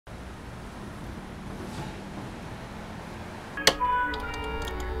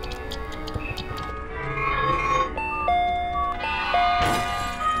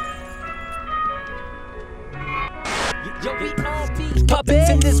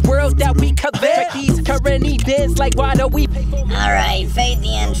this world that we covet. These current events, like why do we pay for? Alright, fade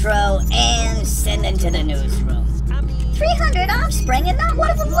the intro and send into the newsroom. 300 offspring and not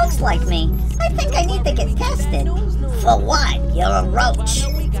one of them looks like me. I think I need to get tested. For what? You're a roach.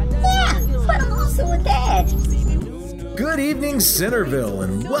 Yeah, but I'm also a dad. Good evening, Centerville,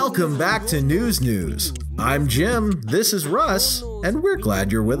 and welcome back to News. I'm Jim, this is Russ, and we're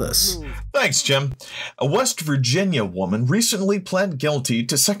glad you're with us. Thanks, Jim. A West Virginia woman recently pled guilty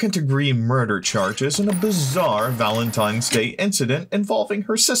to second-degree murder charges in a bizarre Valentine's Day incident involving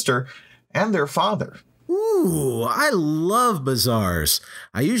her sister and their father. Ooh, I love bazaars.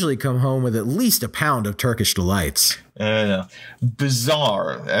 I usually come home with at least a pound of Turkish delights.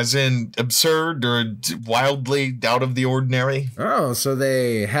 Bizarre, as in absurd or wildly out of the ordinary? Oh, so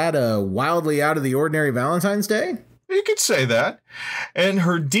they had a wildly out of the ordinary Valentine's Day? You could say that. In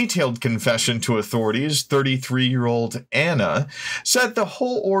her detailed confession to authorities, 33-year-old Anna said the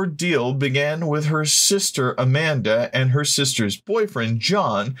whole ordeal began with her sister Amanda and her sister's boyfriend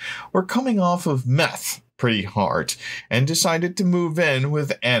John were coming off of meth pretty hard and decided to move in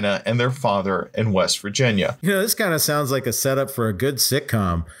with Anna and their father in West Virginia. You know, this kind of sounds like a setup for a good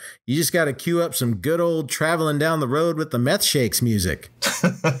sitcom. You just got to cue up some good old traveling down the road with the meth shakes music.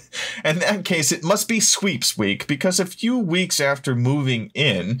 In that case, it must be sweeps week, because a few weeks after moving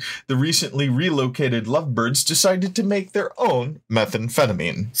in, the recently relocated lovebirds decided to make their own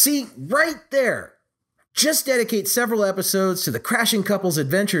methamphetamine. See, right there. Just dedicate several episodes to the crashing couple's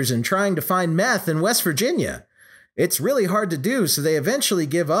adventures in trying to find meth in West Virginia. It's really hard to do, so they eventually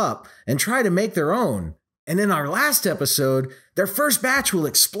give up and try to make their own. And in our last episode, their first batch will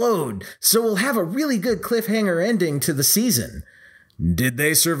explode, so we'll have a really good cliffhanger ending to the season. Did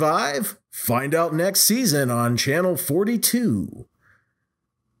they survive? Find out next season on Channel 42.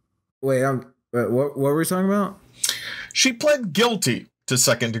 Wait, what were we talking about? She pled guilty to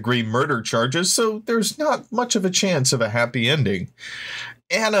second-degree murder charges, so there's not much of a chance of a happy ending.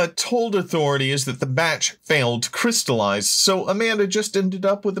 Anna told authorities that the batch failed to crystallize, so Amanda just ended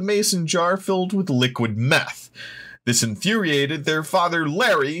up with a mason jar filled with liquid meth. This infuriated their father,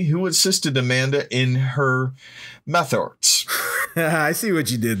 Larry, who assisted Amanda in her meth arts. I see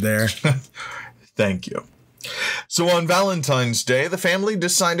what you did there. Thank you. So on Valentine's Day, the family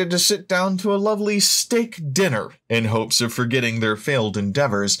decided to sit down to a lovely steak dinner in hopes of forgetting their failed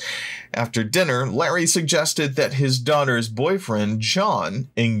endeavors. After dinner, Larry suggested that his daughter's boyfriend, John,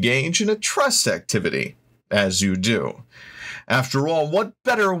 engage in a trust activity, as you do. After all, what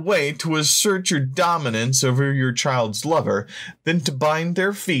better way to assert your dominance over your child's lover than to bind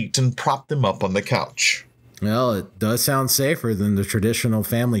their feet and prop them up on the couch? Well, it does sound safer than the traditional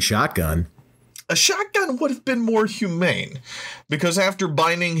family shotgun. A shotgun would have been more humane, because after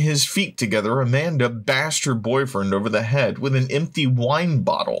binding his feet together, Amanda bashed her boyfriend over the head with an empty wine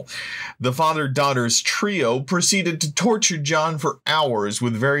bottle. The father-daughter's trio proceeded to torture John for hours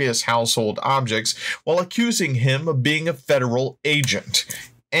with various household objects while accusing him of being a federal agent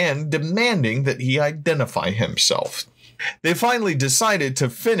and demanding that he identify himself. They finally decided to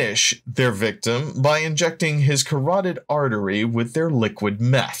finish their victim by injecting his carotid artery with their liquid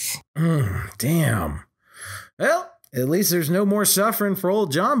meth. Damn. Well, at least there's no more suffering for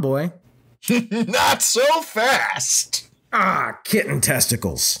old John Boy. Not so fast! Ah, kitten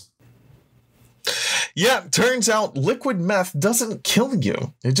testicles. Yeah, turns out liquid meth doesn't kill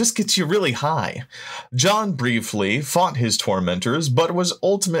you. It just gets you really high. John briefly fought his tormentors, but was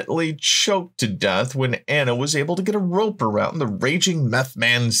ultimately choked to death when Anna was able to get a rope around the raging meth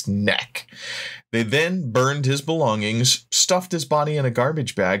man's neck. They then burned his belongings, stuffed his body in a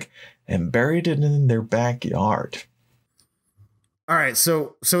garbage bag, and buried it in their backyard. All right,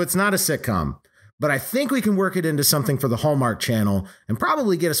 so it's not a sitcom, but I think we can work it into something for the Hallmark Channel and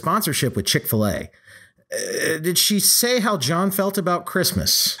probably get a sponsorship with Chick-fil-A. Did she say how John felt about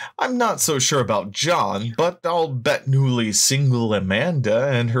Christmas? I'm not so sure about John, but I'll bet newly single Amanda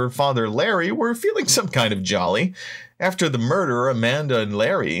and her father Larry were feeling some kind of jolly. After the murder, Amanda and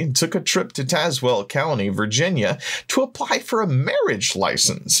Larry took a trip to Tazewell County, Virginia, to apply for a marriage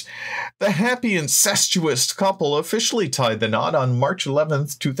license. The happy incestuous couple officially tied the knot on March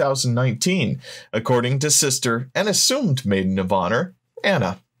 11th, 2019, according to sister and assumed maiden of honor,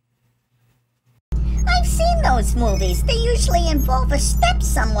 Anna. I've seen those movies. They usually involve a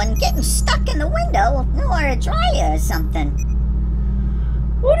someone getting stuck in the window or a dryer or something.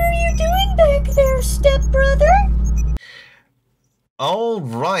 What are you doing back there, stepbrother? All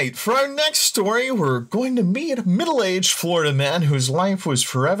right, for our next story, we're going to meet a middle-aged Florida man whose life was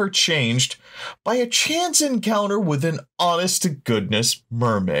forever changed by a chance encounter with an honest-to-goodness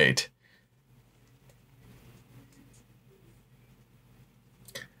mermaid.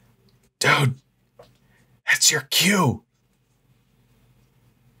 Dude, that's your cue.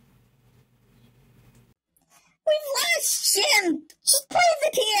 We've lost Jim. Just play the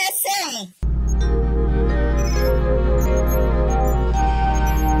PSA.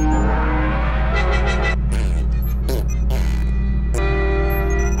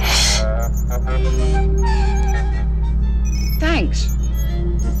 Thanks.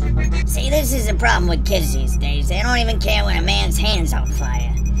 See, this is a problem with kids these days. They don't even care when a man's hand's on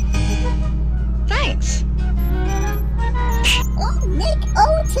fire. Thanks. Oh, Nick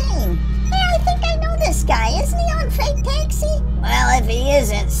O-Team. Hey, I think I know this guy. Isn't he on Fake Taxi? Well, if he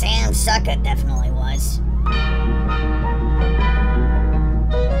isn't, Sam Sucker definitely was.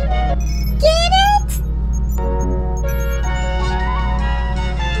 Get it?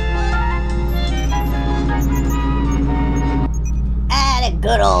 The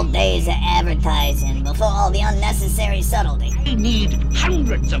good old days of advertising before all the unnecessary subtlety. I need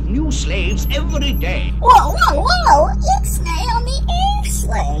hundreds of new slaves every day. Whoa, whoa, whoa! Ixnay on the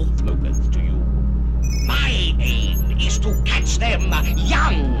air-sleigh. Slogans to you. My aim is to catch them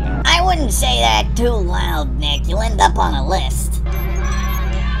young. I wouldn't say that too loud, Nick. You'll end up on a list.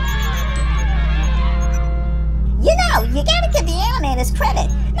 You know, you gotta give the animators credit.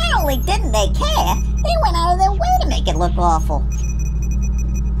 Not only didn't they care, they went out of their way to make it look awful.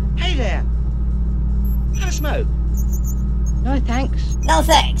 Hey there. Have a smoke. No thanks. No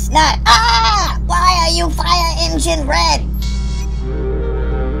thanks, not. Ah! Why are you fire engine red?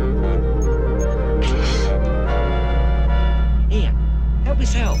 Here, help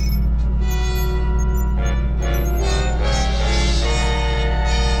yourself.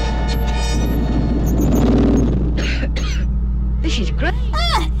 This is great.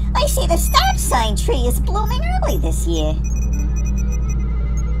 Ah, I see the stop sign tree is blooming early this year.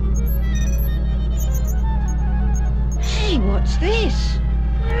 Hey, what's this?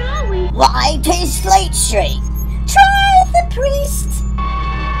 Where are we? Why, 'tis Fleet Street. Try the priest.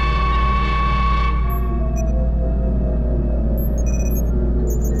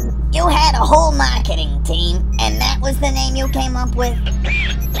 You had a whole marketing team, and that was the name you came up with?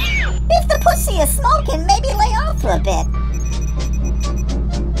 If the pussy is smoking, maybe lay off for a bit.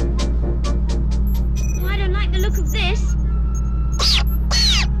 I don't like the look of this.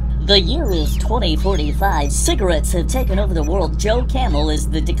 The year is 2045. Cigarettes have taken over the world. Joe Camel is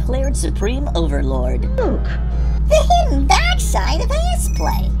the declared supreme overlord. Look, The hidden dark side of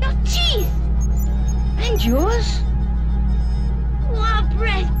airplay. Your teeth! and yours? What a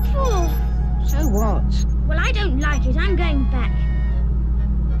breath! Phew. So what? Well, I don't like it. I'm going back.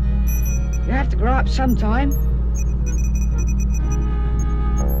 You have to grow up sometime.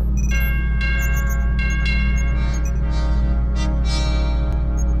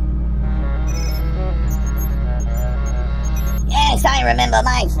 Yes, I remember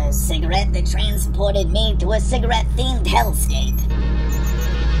my first cigarette that transported me to a cigarette-themed hellscape.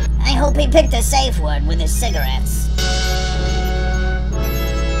 I hope he picked a safe word with his cigarettes.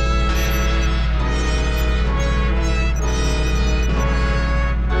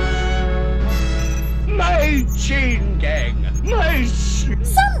 My chain gang! My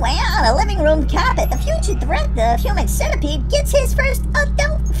Somewhere on a living room carpet, the future director of Human Centipede gets his first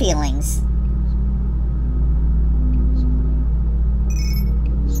adult feelings.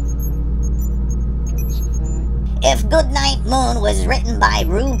 If Goodnight Moon was written by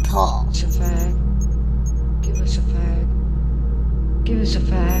RuPaul. Give us a fag. Give us a fag. Give us a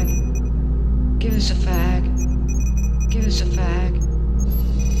fag. Give us a fag. Give us a fag.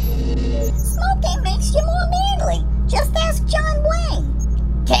 Smoking makes you more manly. Just ask John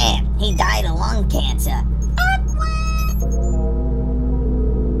Wayne. Can't. He died of lung cancer.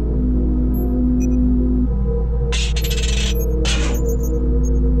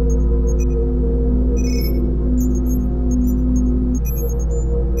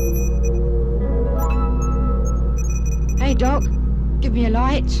 Hey, Doc, give me a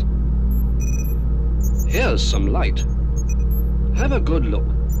light. Here's some light. Have a good look.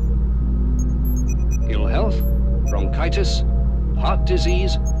 Ill health, bronchitis, heart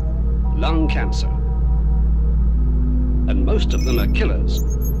disease, lung cancer. And most of them are killers.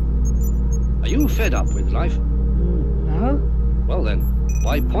 Are you fed up with life? No? Well then,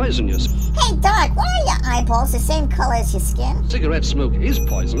 why poison yourself? Hey, Doc, why are your eyeballs the same color as your skin? Cigarette smoke is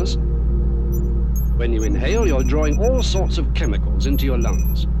poisonous. When you inhale, you're drawing all sorts of chemicals into your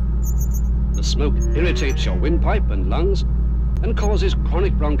lungs. The smoke irritates your windpipe and lungs and causes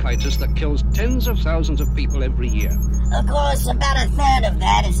chronic bronchitis that kills tens of thousands of people every year. Of course, about a third of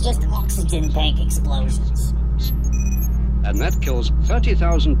that is just oxygen tank explosions. And that kills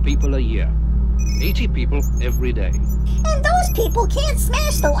 30,000 people a year. 80 people every day. And those people can't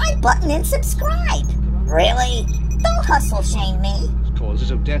smash the like button and subscribe. Really? Don't hustle shame me.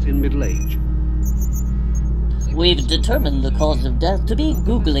 Causes of death in middle age. We've determined the cause of death to be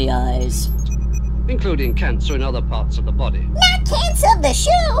googly eyes. Including cancer in other parts of the body. Not cancer of the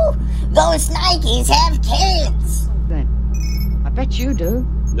shoe. Those Nikes have kids. Then, I bet you do.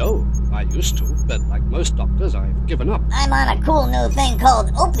 No, I used to, but like most doctors, I've given up. I'm on a cool new thing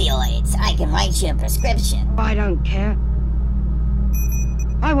called opioids. I can write you a prescription. I don't care.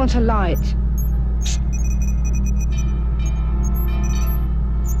 I want a light.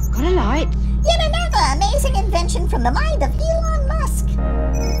 Got a light? Yet another amazing invention from the mind of Elon Musk.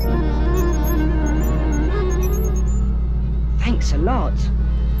 Thanks a lot.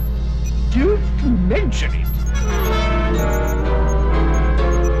 Don't mention it.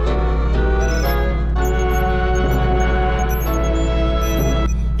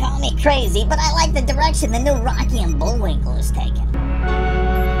 Call me crazy, but I like the direction the new Rocky and Bullwinkle is taking.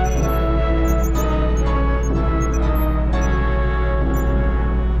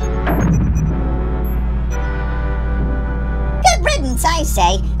 Good riddance, I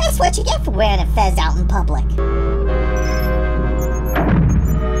say. That's what you get for wearing a fez out in public.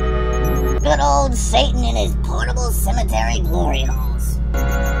 Good old Satan in his portable cemetery glory holes.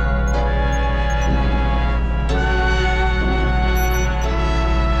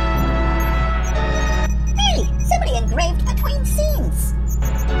 Hey, somebody engraved between scenes.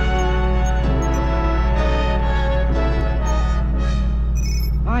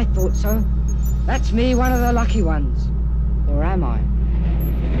 I thought so. That's me, one of the lucky ones. Or am I?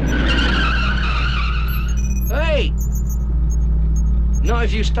 Hey! Not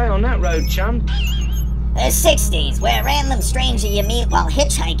if you stay on that road, chum. The 60s, where a random stranger you meet while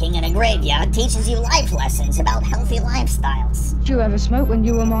hitchhiking in a graveyard teaches you life lessons about healthy lifestyles. Did you ever smoke when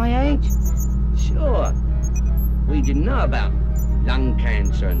you were my age? Sure. We didn't know about lung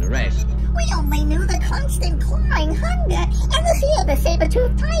cancer and the rest. We only knew the constant clawing hunger and the fear of the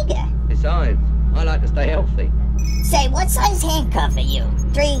saber-toothed tiger. Besides, I like to stay healthy. Say, what size handcuff are you?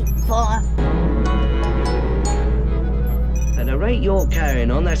 3, 4? At the rate you're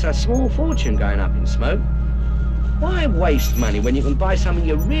carrying on, that's a small fortune going up in smoke. Why waste money when you can buy something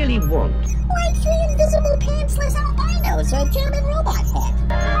you really want? Like 3 invisible pantsless albinos or a German robot head.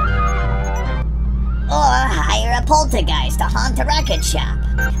 Or hire a poltergeist to haunt a record shop.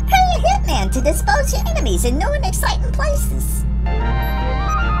 Pay a hitman to dispose your enemies in new and exciting places.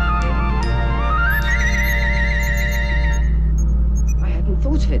 I hadn't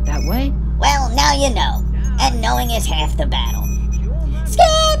thought of it that way. Well, now you know. And knowing is half the battle.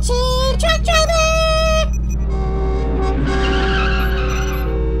 Sketchy truck driver!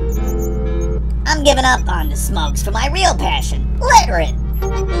 I'm giving up on the smokes for my real passion, littering.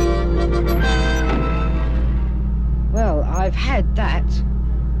 Well, I've had that.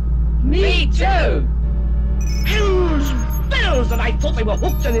 Me too! Pills! Bells! And I thought they were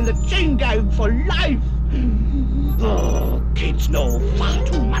hooked and in the chain gang for life! Oh, kids know far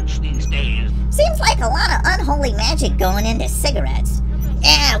too much these days. Seems like a lot of unholy magic going into cigarettes.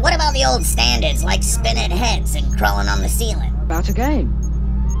 Yeah, what about the old standards like spinning heads and crawling on the ceiling? About a game.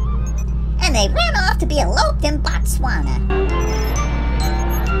 And they ran off to be eloped in Botswana.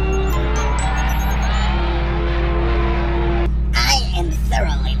 I am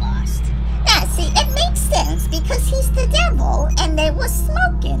thoroughly lost. Now, see, it makes sense because he's the devil and they were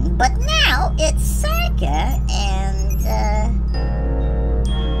smoking, but now it's Saka and,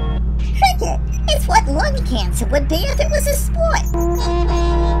 cricket. It's what lung cancer would be if it was a sport.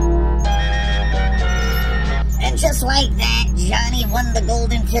 And just like that, Johnny won the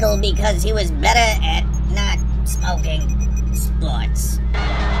golden fiddle because he was better at not smoking sports.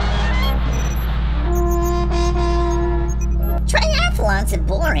 Triathlons are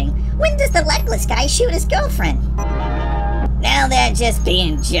boring. When does the legless guy shoot his girlfriend? Now they're just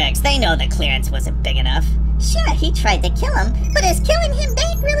being jerks. They know the clearance wasn't big enough. Sure, he tried to kill him, but is killing him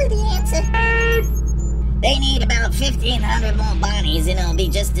back really the answer? They need about 1,500 more bodies and it'll be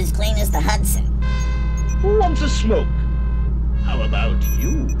just as clean as the Hudson. Who wants a smoke? How about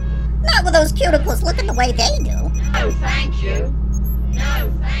you? Not with those cuticles looking the way they do. No, thank you.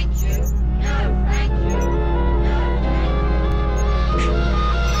 No, thank you. No, thank you.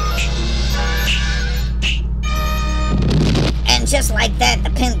 And just like that, the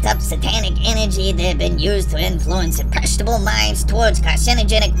pent-up satanic energy that had been used to influence impressionable minds towards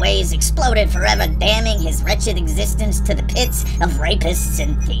carcinogenic ways exploded forever, damning his wretched existence to the pits of rapists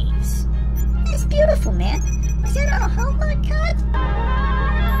and thieves. That's beautiful, man. Is that on a Hallmark card?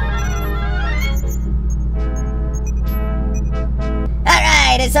 Alright,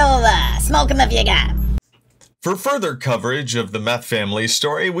 Alright, it's over. Smoke 'em if you got 'em. For further coverage of the Meth family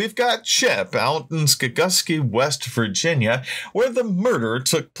story, we've got Chip out in Skoguski, West Virginia, where the murder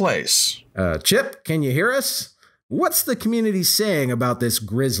took place. Chip, can you hear us? What's the community saying about this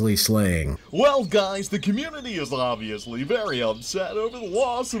grisly slaying? Well, guys, the community is obviously very upset over the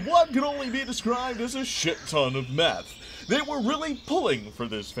loss of what can only be described as a shit ton of meth. They were really pulling for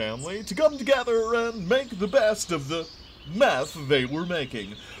this family to come together and make the best of the meth they were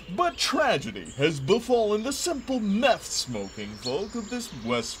making. But tragedy has befallen the simple meth-smoking folk of this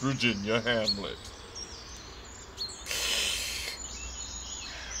West Virginia hamlet.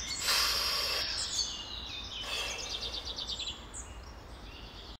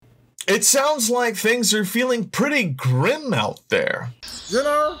 It sounds like things are feeling pretty grim out there. You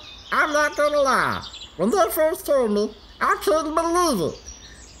know, I'm not gonna lie. When they first told me, I couldn't believe it.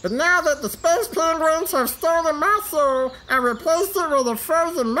 But now that the space penguins have stolen my soul and replaced it with a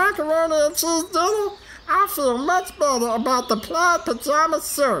frozen macaroni and cheese dinner, I feel much better about the plaid pajama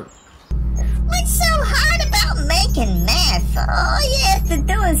suit. What's so hard about making meth? All you have to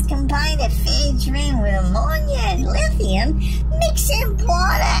do is combine ephedrine with ammonia and lithium, mix in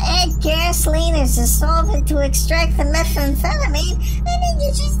water, add gasoline as a solvent to extract the methamphetamine, and then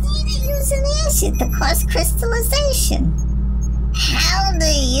you just need to use an acid to cause crystallization. How do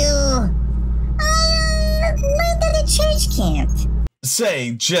you... learned at a church camp.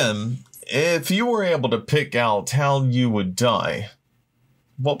 Say, Jim, if you were able to pick out how you would die,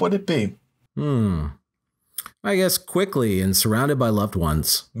 what would it be? I guess quickly and surrounded by loved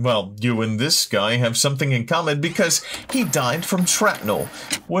ones. Well, you and this guy have something in common because he died from shrapnel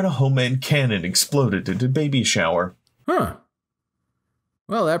when a homemade cannon exploded at a baby shower. Huh.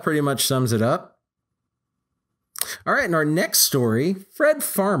 Well, that pretty much sums it up. All right, in our next story, Fred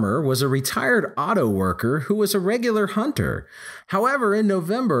Farmer was a retired auto worker who was a regular hunter. However, in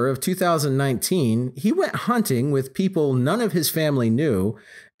November of 2019, he went hunting with people none of his family knew,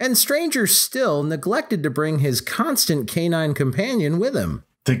 and strangers still neglected to bring his constant canine companion with him.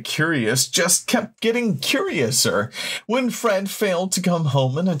 The curious just kept getting curiouser when Fred failed to come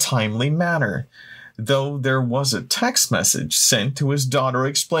home in a timely manner, though there was a text message sent to his daughter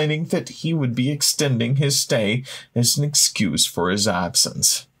explaining that he would be extending his stay as an excuse for his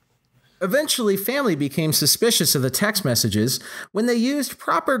absence. Eventually, family became suspicious of the text messages when they used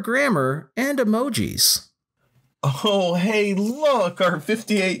proper grammar and emojis. Oh, hey, look, our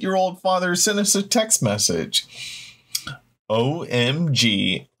 58-year-old father sent us a text message.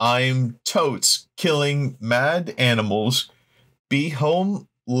 OMG, I'm totes killing mad animals. Be home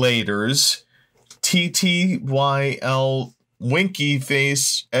laters. TTYL winky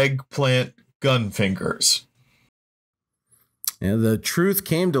face eggplant gun fingers. And the truth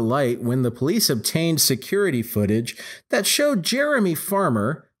came to light when the police obtained security footage that showed Jeremy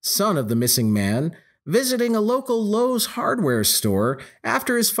Farmer, son of the missing man, visiting a local Lowe's hardware store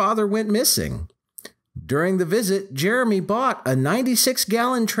after his father went missing. During the visit, Jeremy bought a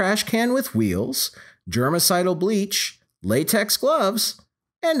 96-gallon trash can with wheels, germicidal bleach, latex gloves,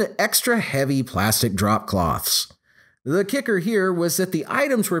 and extra heavy plastic drop cloths. The kicker here was that the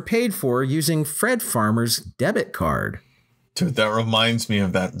items were paid for using Fred Farmer's debit card. Dude, that reminds me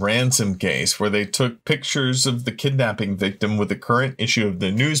of that ransom case where they took pictures of the kidnapping victim with the current issue of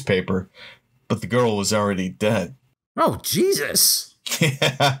the newspaper, but the girl was already dead. Oh, Jesus!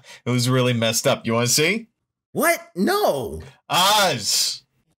 Yeah, it was really messed up. You want to see? What? No! Oz!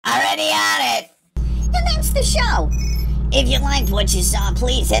 Already on it! And that's the show. If you liked what you saw,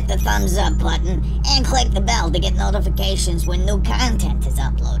 please hit the thumbs up button and click the bell to get notifications when new content is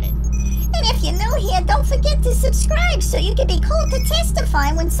uploaded. And if you're new here, don't forget to subscribe so you can be called to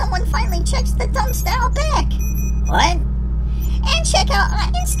testify when someone finally checks the dumpster out back. What? And check out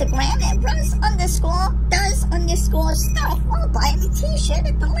our Instagram at Russ_does_stuff while buying the t-shirt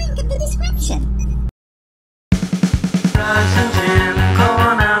at the link in the description.